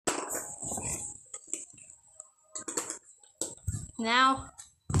Now,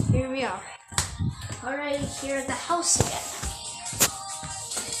 here we are. Already here at the house again.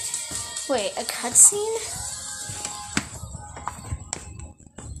 Wait, a cutscene?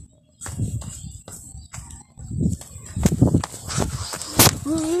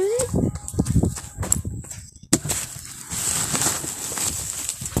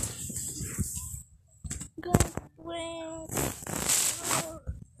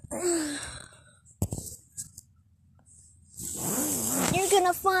 You're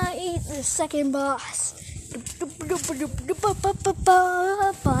gonna fight the second boss.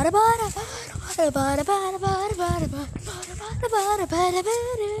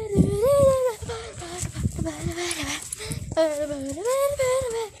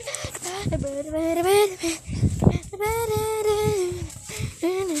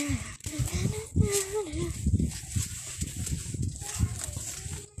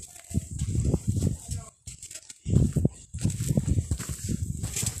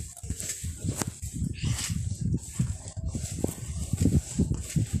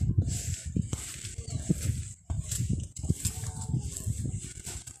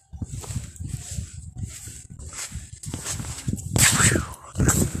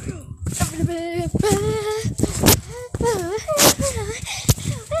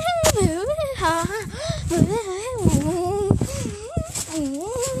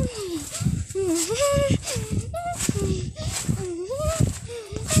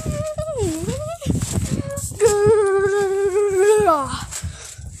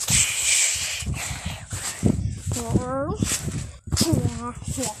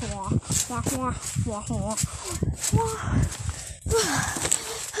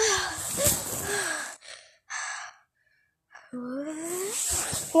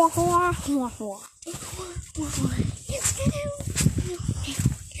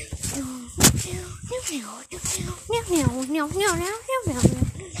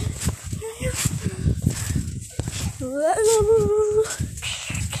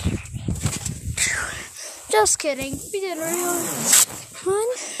 Just kidding. We did really fun.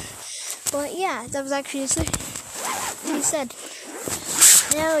 But yeah, that was actually what he said.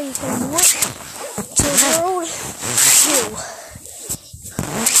 Now you can look to World 2.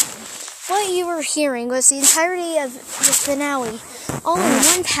 What you were hearing was the entirety of the finale, all in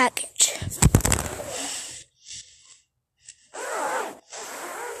one package.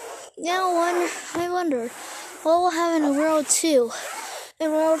 Now I wonder, what will happen in World 2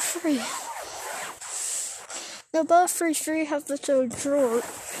 and World 3? Now both for 3 episodes short.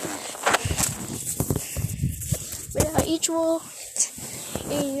 But yeah, each world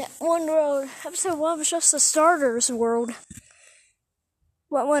in one world. Episode 1 was just the starter's world.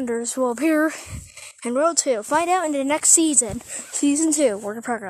 What wonders will appear in World 2? Find out in the next season. Season 2, work in progress.